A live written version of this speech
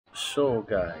So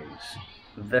guys,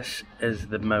 this is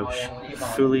the mouse,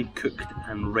 fully cooked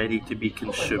and ready to be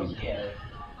consumed.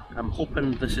 I'm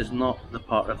hoping this is not the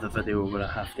part of the video where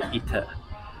I have to eat it.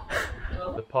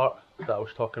 The part that I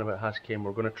was talking about has came.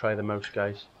 We're going to try the mouse,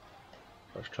 guys.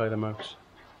 Let's try the mouse.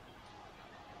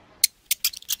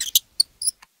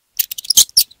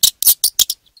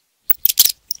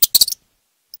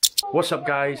 What's up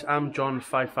guys, I'm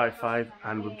John555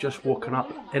 and we've just woken up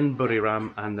in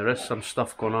Buriram and there is some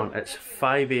stuff going on. It's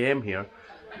 5 AM here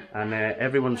and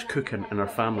everyone's cooking in our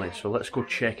family, so let's go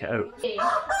check it out.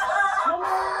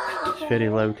 It's very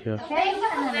loud here.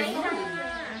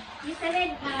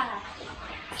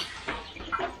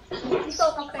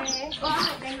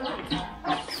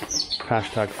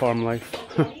 Hashtag farm life.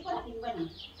 So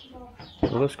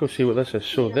let's go see what this is.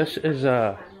 So this is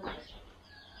a...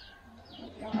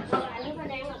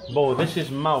 Bo, this is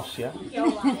mouse, yeah?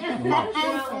 Mouse.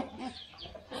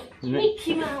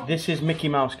 This is Mickey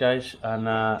Mouse, guys, and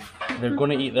they're going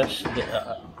to eat this.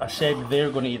 I said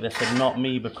they're going to eat this and not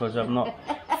me because I've not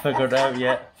figured out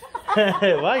yet.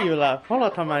 Why you laugh?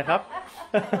 Hold on, my cup.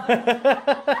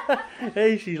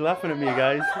 Hey, she's laughing at me,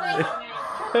 guys.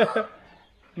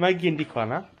 My gindi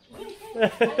kwana.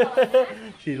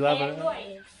 She's laughing.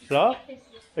 So?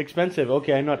 Expensive.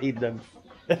 Okay, I not eat them.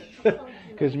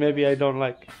 Because maybe I don't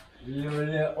like.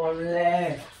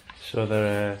 So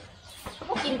they're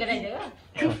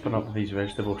chopping up these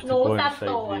vegetables to go inside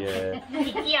the...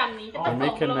 they're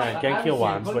making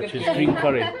genkiawan, which is green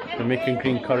curry. They're making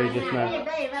green curry just now.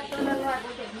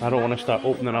 I don't want to start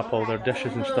opening up all their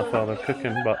dishes and stuff while they're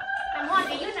cooking, but...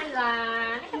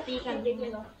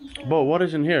 Bo, what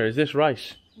is in here? Is this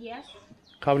rice? Yes.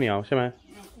 Khao niao, right?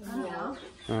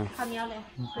 Yeah.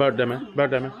 Bird demi.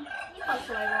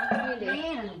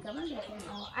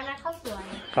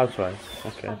 Khao.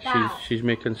 Okay. She's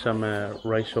making some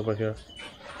rice over here.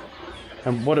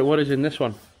 And what is in this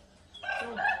one?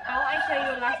 I show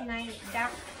you last night.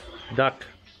 Duck.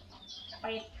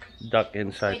 Duck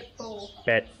inside.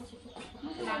 Pet.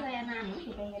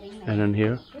 And in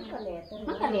here,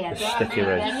 the sticky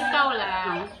rice.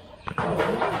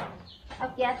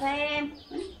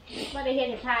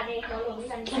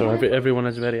 So everyone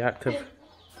is very active.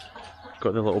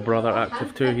 Got the little brother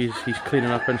active too. He's cleaning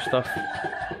up and stuff.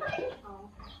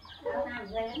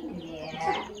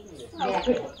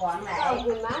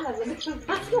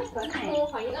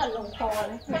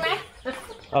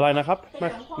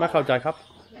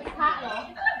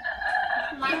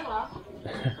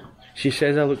 She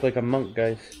says I look like a monk,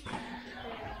 guys.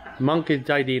 Monk is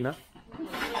Jaidina.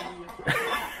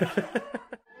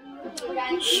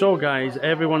 So guys,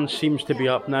 everyone seems to be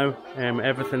up now.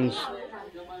 Everything's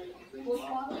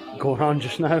going on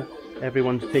just now.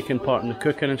 Everyone's taking part in the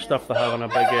cooking and stuff. They're having a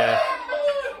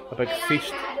big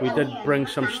feast. We did bring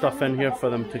some stuff in here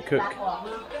for them to cook.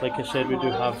 Like I said, we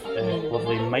do have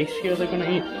lovely mice here they're going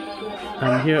to eat.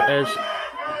 And here is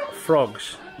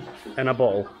frogs in a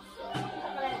bottle.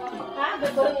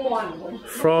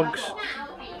 Frogs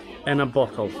in a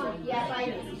bottle.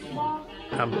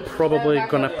 I'm probably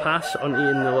going to pass on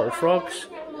eating the little frogs.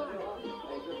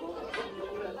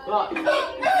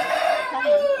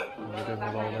 We do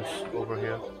have all this over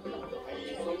here.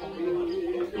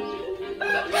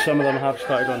 Some of them have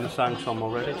started on the sangsong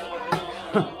already.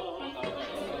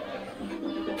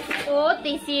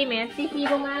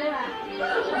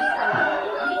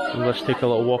 And let's take a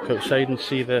little walk outside and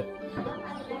see the...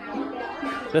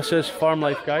 This is farm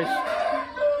life, guys.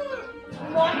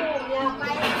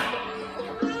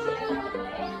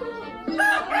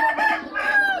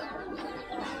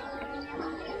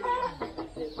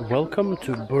 Welcome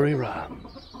to Buriram.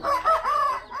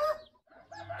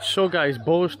 So guys,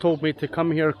 Bo's told me to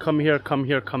come here.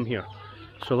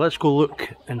 So let's go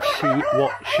look and see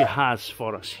what she has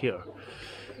for us here.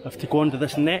 I have to go under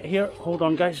this net here. Hold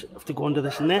on guys, I have to go under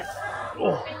this net.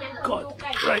 Oh God,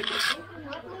 right.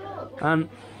 And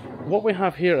what we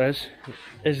have here is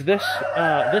this,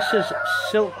 this is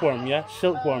silkworm, yeah?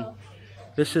 Silkworm.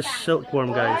 This is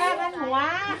silkworm, guys.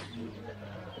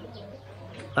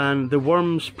 And the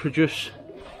worms produce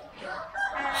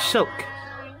silk.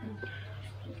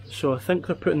 So I think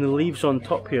they're putting the leaves on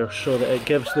top here so that it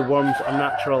gives the worms a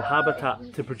natural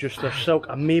habitat to produce their silk.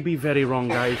 I may be very wrong,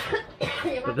 guys,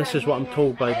 but this is what I'm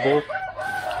told by Bo.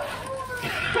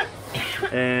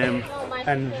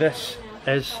 And this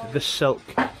is the silk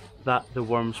that the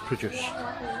worms produce,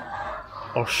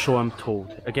 or so I'm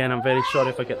told. Again, I'm very sorry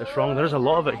if I get this wrong. There's a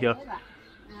lot of it here.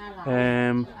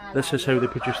 This is how they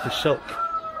produce the silk.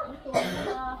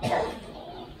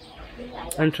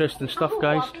 Interesting stuff,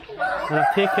 guys. And I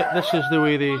take it this is the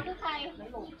way they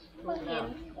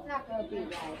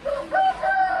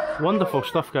Wonderful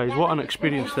stuff, guys. What an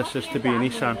experience this is to be in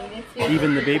Isan.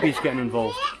 Even the baby's getting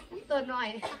involved.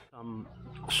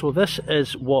 So this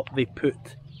is what they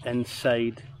put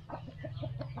inside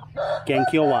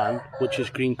Genkyowan, which is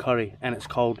green curry, and it's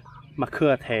called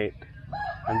makuathet.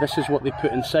 And this is what they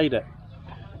put inside it.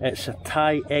 It's a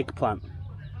Thai eggplant.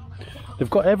 They've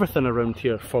got everything around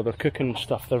here for their cooking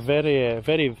stuff. They're very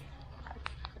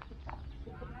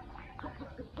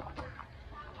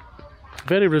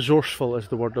resourceful is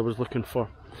the word I was looking for.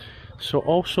 So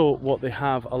also what they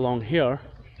have along here,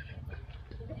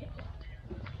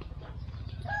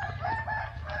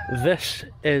 this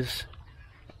is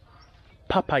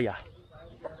papaya.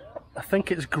 I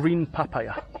think it's green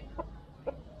papaya.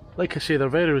 Like I say, they're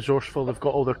very resourceful. They've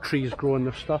got all their trees growing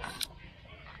their stuff.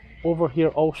 Over here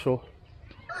also,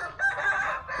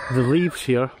 the leaves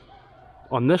here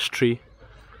on this tree,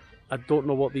 I don't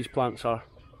know what these plants are,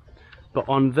 but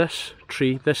on this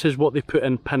tree, this is what they put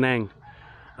in Penang.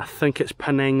 I think it's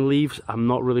Penang leaves, I'm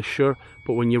not really sure,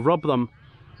 but when you rub them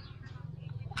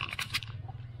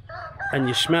and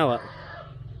you smell it,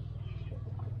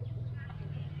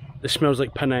 it smells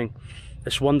like Penang.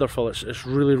 It's wonderful, it's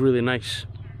really nice.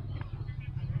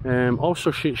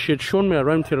 Also she had shown me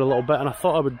around here a little bit, and I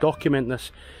thought I would document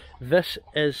this. This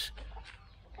is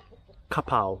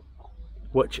kapau,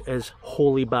 which is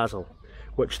holy basil,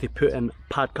 which they put in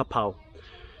pad kapau,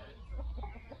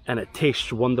 and it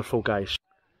tastes wonderful, guys.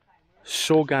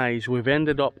 So guys, we've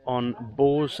ended up on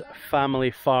Bo's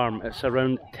family farm. It's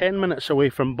around 10 minutes away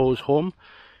from Bo's home.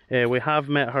 We have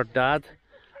met her dad,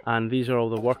 and these are all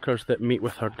the workers that meet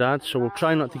with her dad, so we'll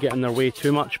try not to get in their way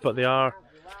too much, but they are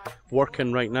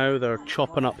working right now. They're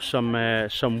chopping up some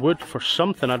wood for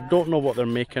something. I don't know what they're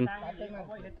making.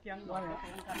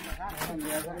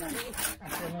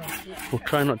 We'll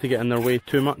try not to get in their way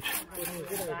too much.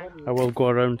 I will go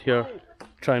around here,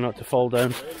 try not to fall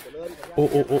down.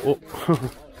 Oh.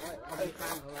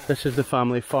 This is the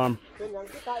family farm.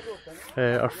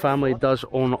 Our family does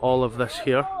own all of this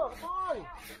here.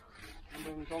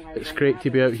 It's great to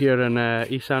be out here in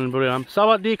Isan Buriram.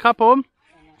 Sawadee kapom.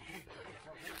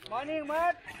 Morning,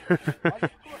 mate.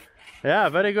 Yeah,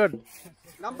 very good.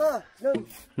 Number nung.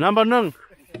 Number nung.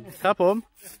 Kapom.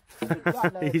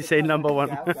 He said number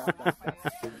one.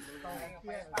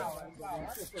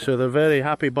 So they're a very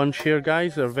happy bunch here,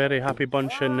 guys. They're a very happy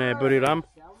bunch in Buriram.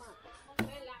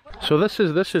 So this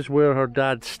is where her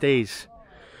dad stays.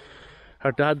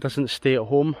 Her dad doesn't stay at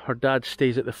home. Her dad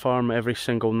stays at the farm every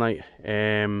single night.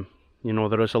 You know,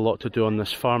 there is a lot to do on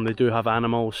this farm. They do have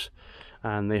animals,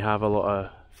 and they have a lot of,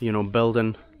 you know,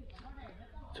 building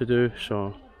to do.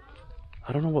 So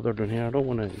I don't know what they're doing here. I don't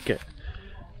want to get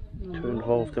too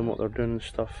involved in what they're doing and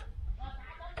stuff.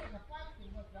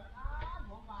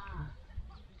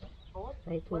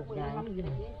 I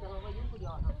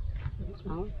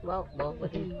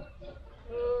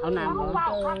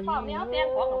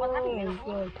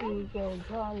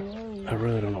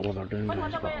really don't know what they're doing,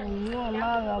 guys,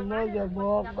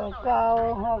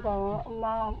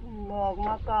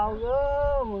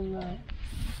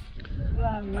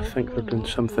 I think they're doing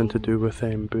something to do with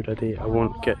Buddha Day. I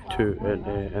won't get too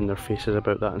in their faces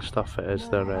about that and stuff. It is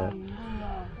their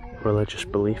religious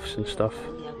beliefs and stuff.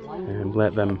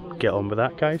 Let them get on with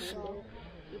that, guys.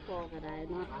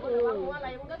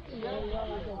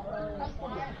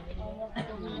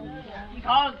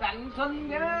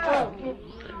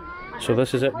 So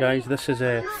this is it, guys. This is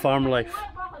farm life.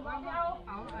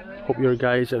 Hope you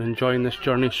guys are enjoying this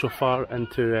journey so far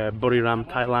into Buriram,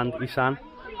 Thailand, Isan.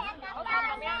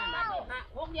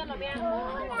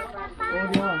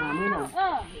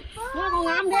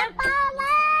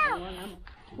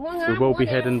 We will be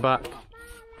heading back.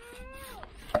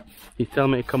 He's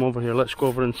telling me to come over here. Let's go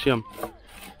over and see him.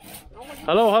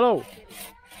 Hello.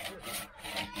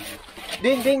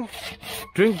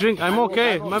 Drink. Drink. I'm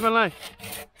okay.ไม่เป็นไร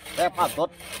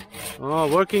Oh,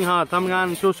 working hard. ทำงาน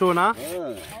สู้ๆนะ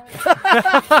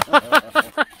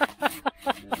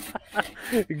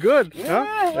Good, huh?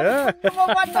 Yeah.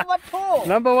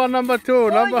 Number one, number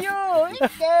two.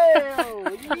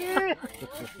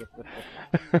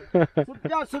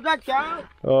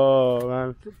 Oh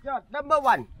man.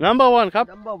 Number one, ครับ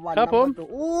ครับผม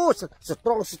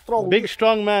strong. Big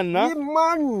strong man, no?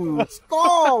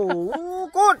 Strong.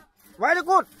 Good. Very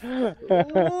good.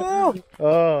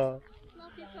 Oh.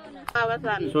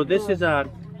 So this is a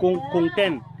kung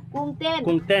ten,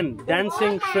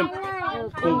 dancing shrimp.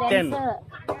 Kung ten.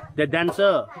 The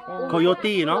dancer,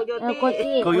 coyote, you know?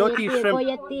 Coyote shrimp.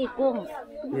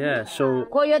 Yeah, so...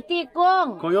 Coyote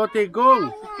gung. Coyote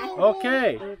gung.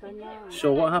 Okay.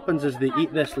 So what happens is they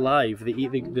eat this live. They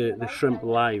eat the shrimp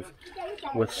live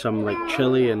with some like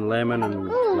chili and lemon and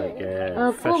like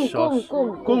fish sauce.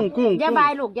 Gung.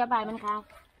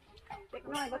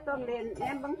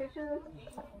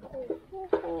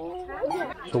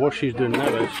 So what she's doing now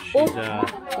is she's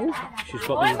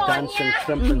got these dancing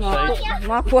shrimp inside.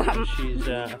 She's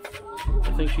I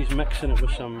think she's mixing it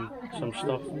with some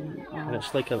stuff, and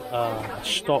it's like a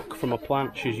stalk from a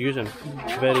plant she's using.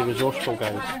 Very resourceful,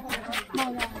 guys.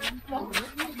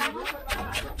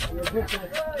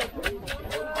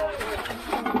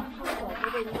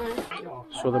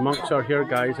 So the monks are here,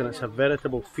 guys, and it's a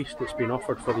veritable feast that's been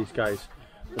offered for these guys.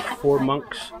 There's 4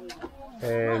 monks.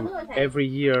 Every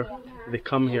year they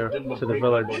come here to the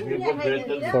village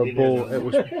for Bo. It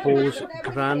was Bo's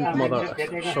grandmother,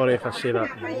 sorry if I say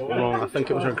that wrong, I think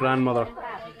it was her grandmother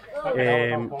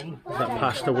that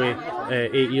passed away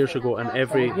 8 years ago, and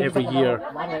every year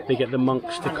they get the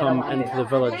monks to come into the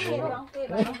village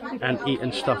and eat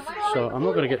and stuff. So I'm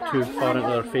not going to get too far into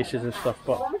their faces and stuff,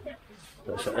 but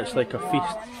it's like a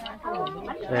feast,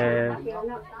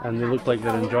 and they look like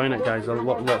they're enjoying it, guys.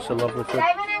 Lots of lovely food.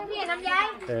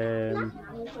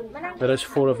 There is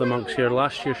 4 of the monks here.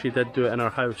 Last year she did do it in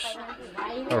her house,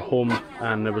 her home,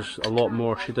 and there was a lot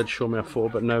more. She did show me a photo,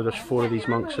 but now there's 4 of these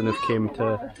monks and they've came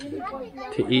to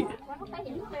eat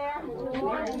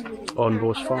on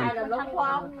Bo's farm.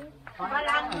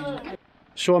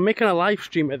 So I'm making a live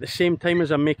stream at the same time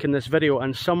as I'm making this video,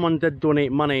 and someone did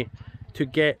donate money to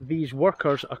get these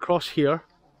workers across here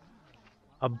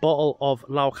a bottle of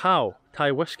Lau Khao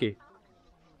Thai whiskey.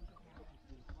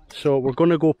 So we're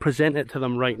going to go present it to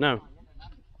them right now.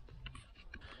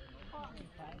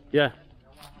 Yeah.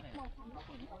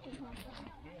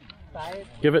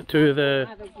 Give it to the...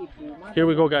 Here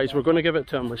we go, guys. We're going to give it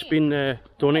to them. It's been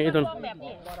donated on...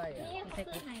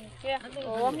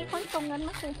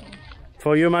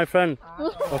 For you, my friend.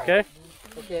 Okay?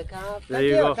 There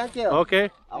you go. Okay.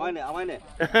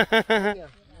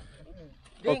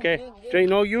 Okay. Drink.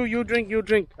 No, you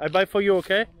drink. I buy for you,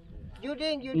 okay?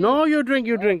 No, you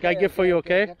drink. I give for you,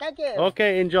 okay?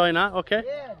 Okay, enjoy that, okay?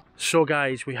 So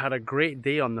guys, we had a great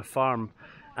day on the farm,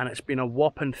 and it's been a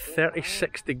whopping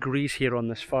 36 degrees here on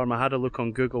this farm. I had a look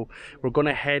on Google. We're going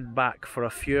to head back for a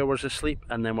few hours of sleep,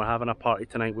 and then we're having a party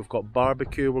tonight. We've got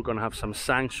barbecue, we're going to have some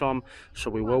sangsom,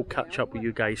 so we will catch up with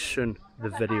you guys soon. The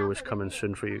video is coming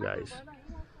soon for you guys.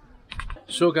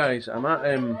 So guys, I'm at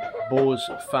Bo's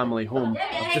family home.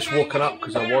 I've just woken up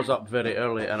because I was up very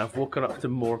early, and I've woken up to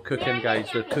more cooking, guys.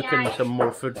 They're cooking some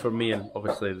more food for me and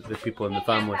obviously the people in the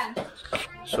family.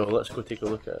 So let's go take a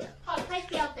look at it.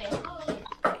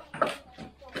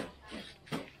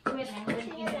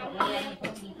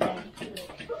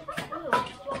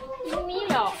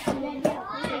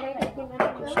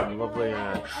 Got some lovely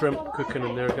shrimp cooking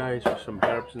in there, guys, with some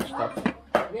herbs and stuff.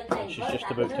 And she's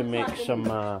just about to make some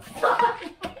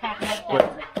squid.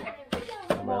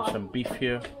 And there's some beef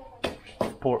here,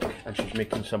 pork, and she's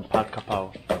making some pad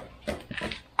kapao.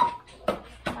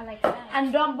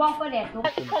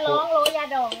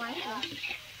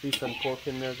 Beef and pork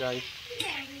in there, guys,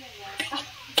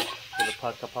 for the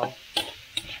pad kapao.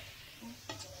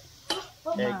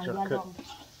 Eggs are cooked.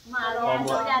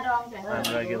 Omelette and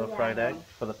regular fried egg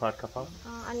for the pad kapao.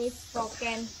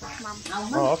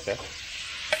 Oh, okay.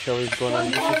 Chili's going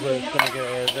on. This is where it's going to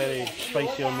get very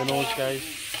spicy on the nose, guys.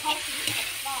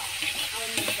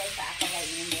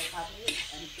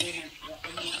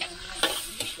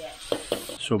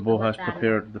 So Bo has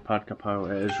prepared the pad kapao.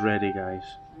 It is ready, guys.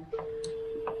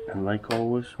 And like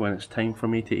always, when it's time for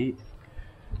me to eat,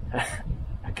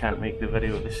 I can't make the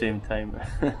video at the same time.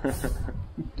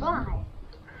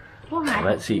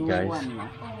 Let's eat, guys.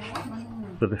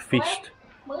 So the feast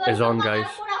is on, guys.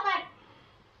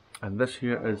 And this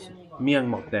here is miang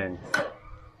mok dang.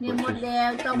 Miang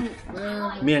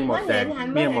mok dang,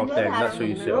 that's what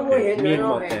you say, okay. Miang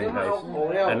mok dang, guys.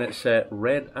 And it's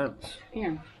red ants.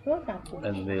 And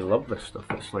they love this stuff.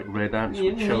 It's like red ants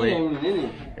with chili.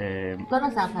 They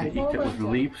eat it with the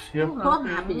leaves here. We're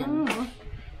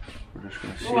just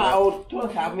going to see it.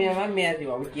 I'm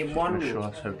going to show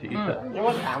us how to eat it.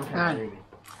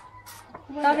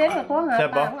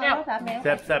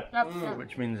 Sep,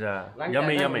 which means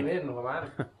yummy.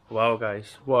 Wow,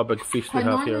 guys, what a big feast we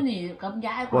have here.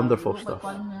 Wonderful stuff.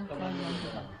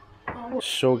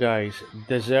 So guys,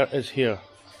 dessert is here.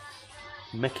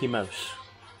 Mickey Mouse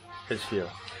is here.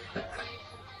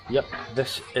 Yep,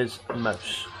 this is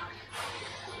Mouse.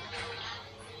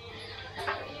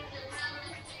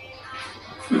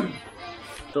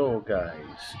 So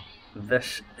guys,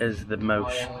 this is the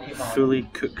mouse, fully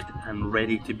cooked and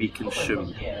ready to be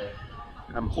consumed.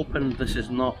 I'm hoping this is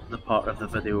not the part of the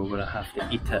video where I have to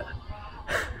eat it,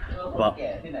 but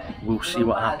we'll see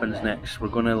what happens next. We're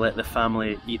going to let the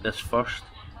family eat this first.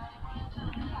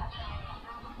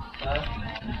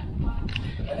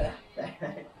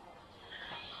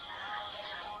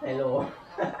 Hello.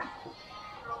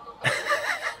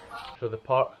 So the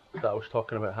part that I was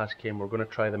talking about has came. We're going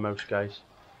to try the mouse, guys.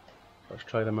 Let's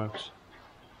try the mouse.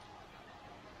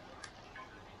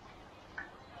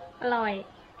 อร่อย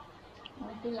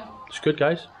It's good,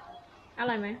 guys. อ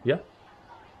ร่อยไหม Yeah.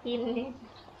 กินดิ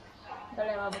เ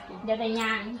ดี๋ยวแต่ย่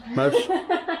าง Mouse.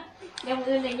 เดี๋ยวมือ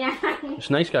อื่นแต่ย่าง It's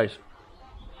nice, guys.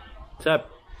 Seb.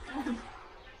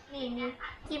 นี่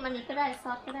จิ้มอันนี้ก็ได้ซ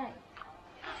อสก็ได้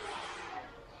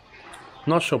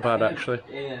Not so bad, actually.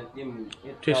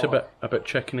 Tastes a bit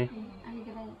chickeny. อันนี้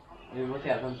ก็ได้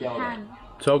ทาน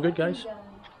It's all good, guys.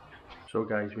 So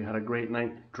guys, we had a great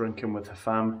night drinking with the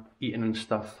fam, eating and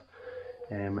stuff.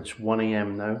 It's 1 AM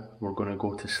now. We're going to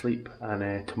go to sleep,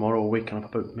 and tomorrow we're waking up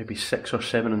about maybe 6 or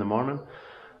 7 in the morning,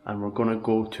 and we're going to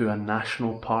go to a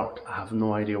national park. I have no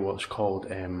idea what it's called.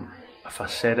 If I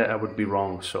said it, I would be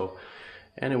wrong. So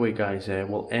anyway guys,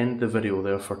 we'll end the video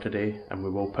there for today, and we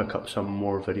will pick up some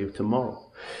more video tomorrow.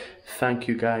 Thank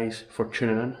you guys for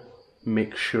tuning in.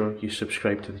 Make sure you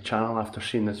subscribe to the channel after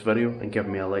seeing this video and give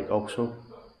me a like also.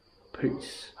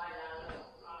 Peace.